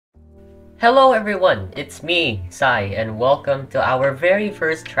Hello everyone, it's me, Sai, and welcome to our very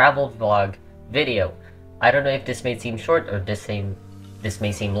first travel vlog video. I don't know if this may seem short or this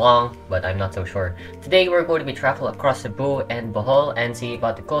may seem long, but I'm not so sure. Today we're going to be travel across Cebu and Bohol and see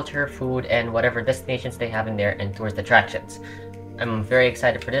about the culture, food, and whatever destinations they have in there and tourist attractions. I'm very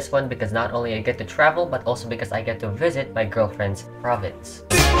excited for this one because not only I get to travel, but also because I get to visit my girlfriend's province.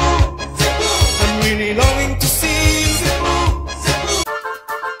 I'm really longing to see.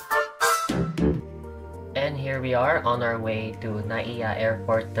 And here we are on our way to Naiya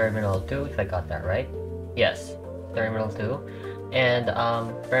Airport Terminal 2, if I got that right. Yes, Terminal 2. And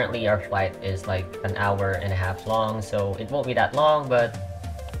apparently our flight is like an hour and a half long, so it won't be that long, but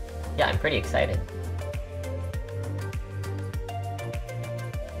yeah, I'm pretty excited.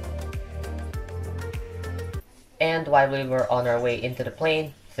 And while we were on our way into the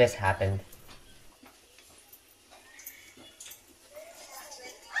plane, this happened.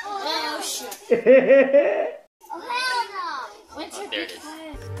 Oh shit. Oh hell no! What's your There it is.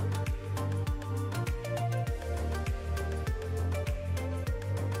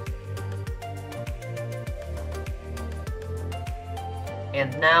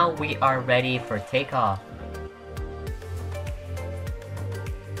 And now we are ready for takeoff.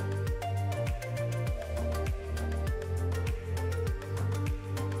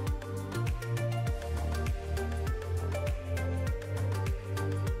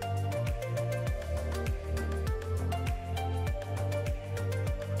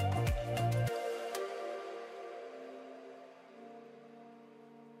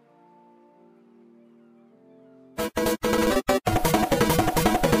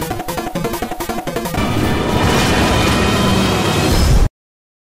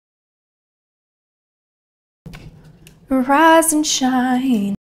 Rise and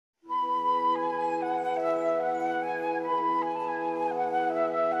shine.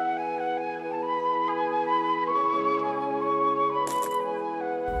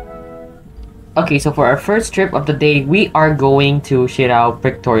 Okay, so for our first trip of the day, we are going to Shirao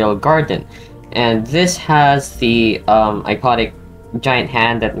Pictorial Garden. And this has the iconic giant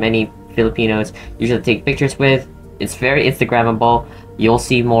hand that many Filipinos usually take pictures with. It's very Instagrammable. You'll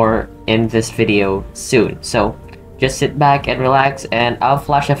see more in this video soon. So just sit back and relax, and I'll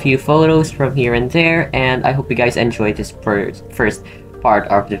flash a few photos from here and there, and I hope you guys enjoyed this first part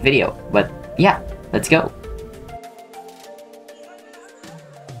of the video. But yeah, let's go!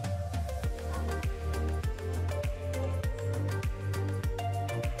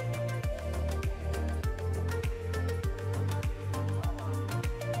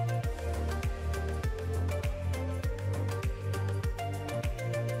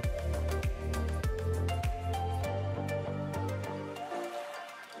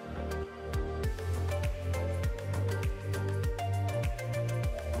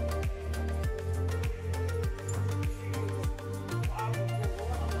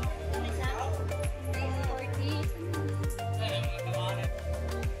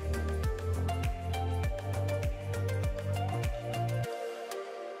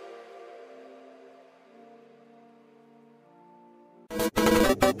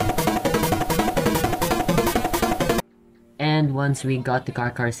 And once we got to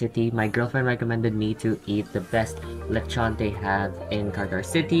Karkar City, my girlfriend recommended me to eat the best lechon they have in Karkar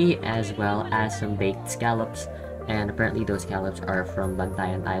City, as well as some baked scallops. And apparently those scallops are from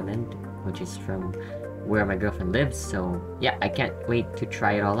Bantayan Island, which is from where my girlfriend lives. So yeah, I can't wait to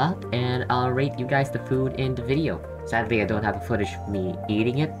try it all out, and I'll rate you guys the food in the video. Sadly, I don't have a footage of me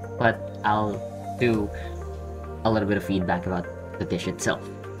eating it, but I'll do a little bit of feedback about the dish itself.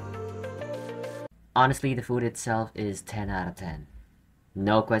 Honestly, the food itself is 10 out of 10.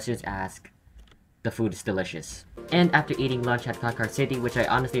 No questions asked. The food is delicious. And after eating lunch at Karkar City, which I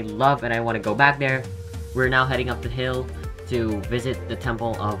honestly love and I want to go back there, we're now heading up the hill to visit the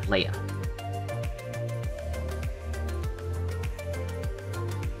Temple of Leia.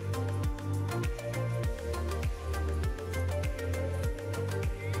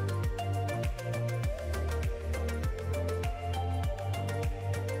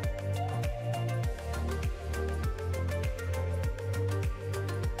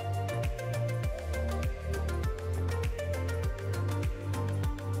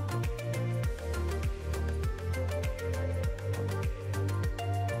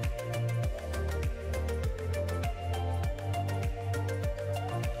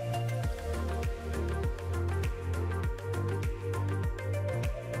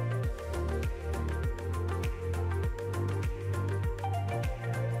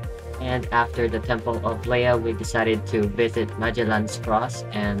 And after the Temple of Leia, we decided to visit Magellan's Cross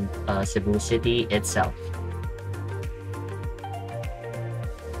and Cebu City itself.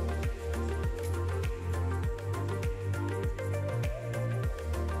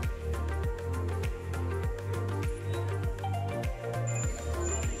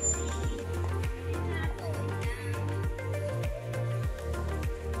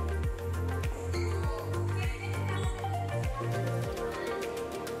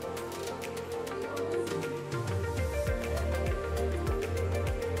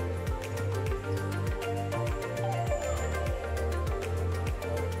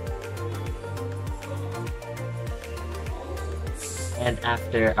 And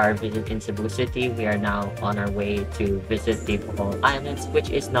after our visit in Cebu City, we are now on our way to visit the Bohol Islands,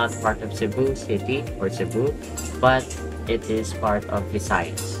 which is not part of Cebu City or Cebu, but it is part of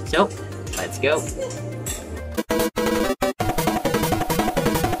Visayas. So, let's go!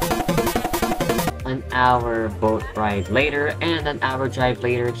 An hour boat ride later and an hour drive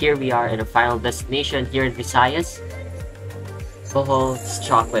later, here we are in a final destination here in Visayas, Bohol's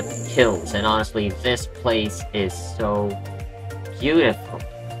Chocolate Hills. And honestly, this place is so beautiful.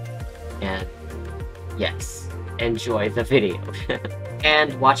 And yes, enjoy the video.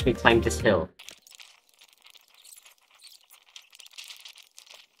 And watch me climb this hill.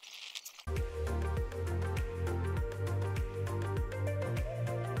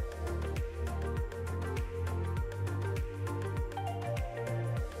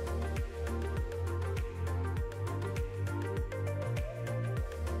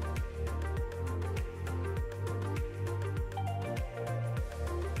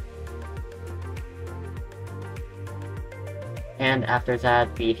 And after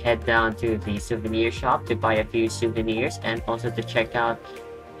that, we head down to the souvenir shop to buy a few souvenirs and also to check out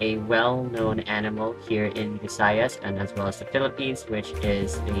a well-known animal here in Visayas and as well as the Philippines, which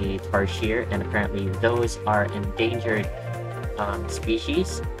is the tarsier. And apparently those are endangered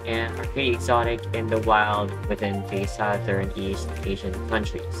species and are pretty exotic in the wild within the Southern East Asian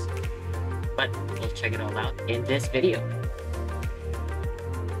countries. But we'll check it all out in this video.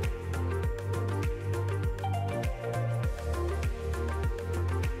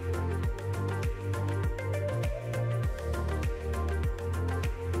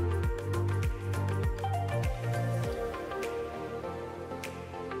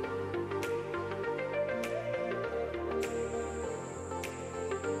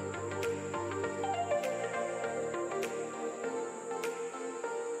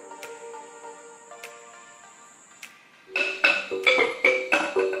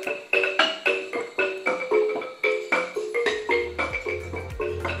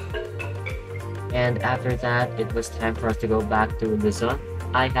 And after that, it was time for us to go back to Luzon.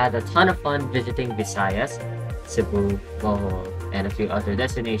 I had a ton of fun visiting Visayas, Cebu, Bohol, and a few other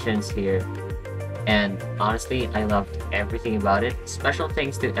destinations here. And honestly, I loved everything about it. Special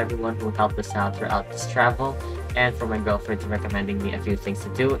thanks to everyone who helped us out throughout this travel, and for my girlfriend recommending me a few things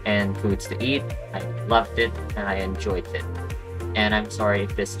to do and foods to eat. I loved it and I enjoyed it. And I'm sorry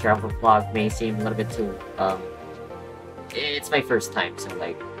if this travel vlog may seem a little bit too, it's my first time, so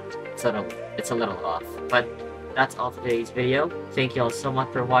like, it's a little off. But that's all for today's video. Thank you all so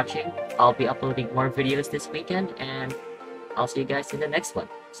much for watching. I'll be uploading more videos this weekend, and I'll see you guys in the next one.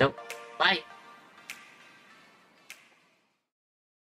 So, bye!